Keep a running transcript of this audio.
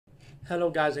Hello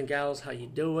guys and gals, how you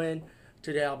doing?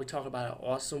 Today I'll be talking about an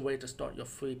awesome way to start your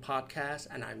free podcast,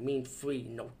 and I mean free,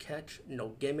 no catch, no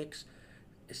gimmicks.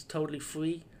 It's totally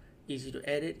free, easy to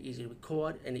edit, easy to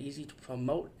record, and easy to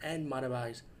promote and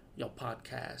monetize your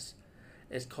podcast.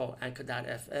 It's called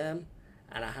Anchor.fm,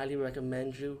 and I highly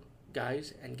recommend you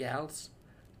guys and gals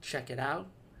check it out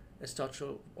and start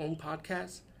your own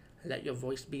podcast and let your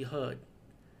voice be heard.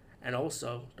 And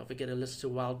also, don't forget to listen to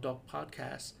Wild Dog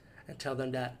Podcast and tell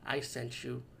them that I sent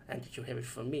you and that you hear it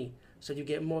from me. So you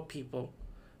get more people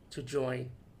to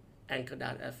join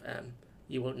Anchor.fm.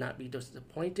 You will not be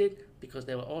disappointed because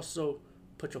they will also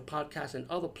put your podcast in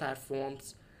other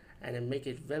platforms and then make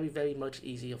it very, very much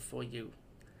easier for you.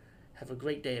 Have a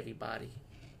great day, everybody.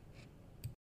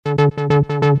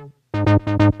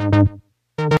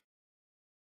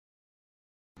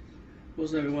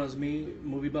 What's up, everyone? It's me,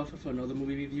 Movie Buffer, for another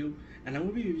movie review, and I'm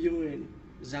gonna be reviewing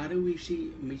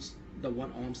Zatoichi meets the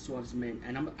One-Armed Swordsman.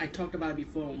 And I talked about it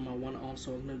before on my One-Armed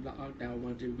Swordsman blog that I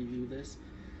wanted to review this.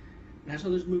 And I saw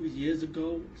this movie years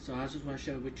ago, so I just want to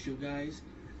share it with you guys.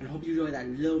 And I hope you enjoy that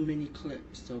little mini clip.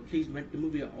 So please rent the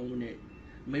movie or own it.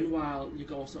 Meanwhile, you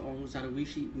can also own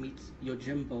Zatoichi meets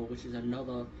Yojimbo, which is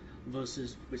another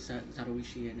versus with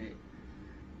Zatoichi in it.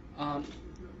 Um,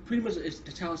 Pretty much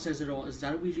the title says it all. It's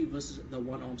Zatoichi versus the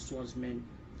One-Armed Swordsman.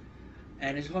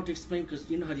 And it's hard to explain because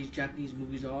you know how these Japanese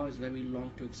movies are. It's very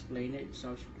long to explain it, so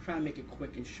I'll try to make it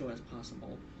quick and short as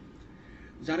possible.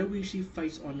 Zatoichi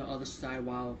fights on the other side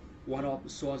while One-Armed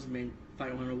Swordsman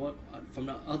fight on from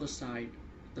the other side,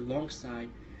 the long side.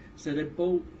 So they're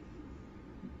both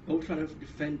trying to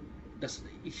defend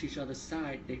each other's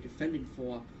side they're defending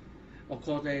for. Of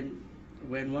course, then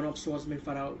when One-Armed Swordsman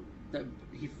found out that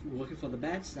he was working for the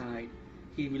bad side,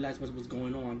 he realized what was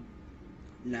going on.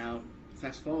 Now,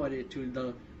 fast forward it to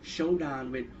the showdown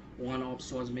with One-Armed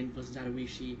Swordsman versus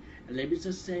Zatoichi. And let me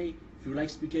just say, if you like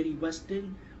spaghetti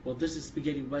western, well, this is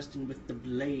spaghetti western with the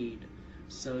blade.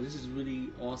 So this is really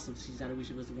awesome to see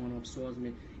Zatoichi versus One-Armed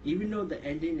Swordsman. Even though the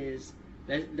ending is,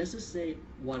 let's just say,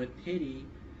 what a pity.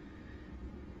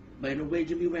 But in a way,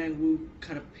 Jimmy Wang Woo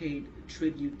kind of paid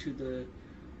tribute to the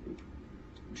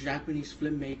Japanese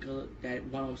filmmaker that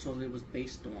One-Armed Swordsman was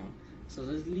based on. So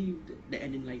let's leave the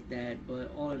ending like that.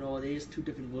 But all in all, there's two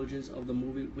different versions of the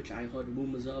movie, which I heard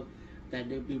rumors of, that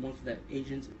there'll be one for the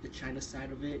Asians, the China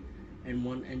side of it, and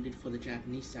one ended for the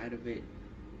Japanese side of it.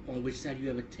 On which side you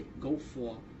ever go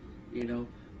for, you know.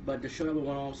 But the showdown with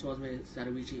One-Armed Swordsman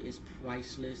Zatoichi is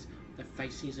priceless. The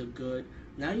fight scenes are good.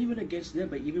 Not even against them,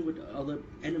 but even with other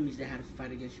enemies that had to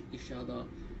fight against each other.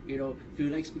 You know, if you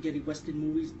like spaghetti western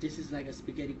movies, this is like a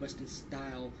spaghetti western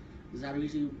style.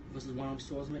 Zatoichi versus One-Armed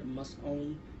Swordsman must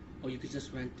own, or you could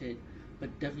just rent it.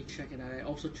 But definitely check it out. I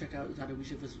also check out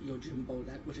Zatoichi versus Yojimbo,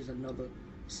 which is another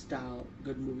style,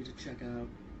 good movie to check out.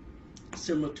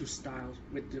 Similar to styles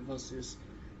with the versus.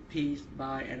 Peace,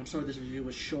 bye, and I'm sorry this review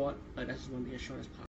was short, but I just want to be as short as possible.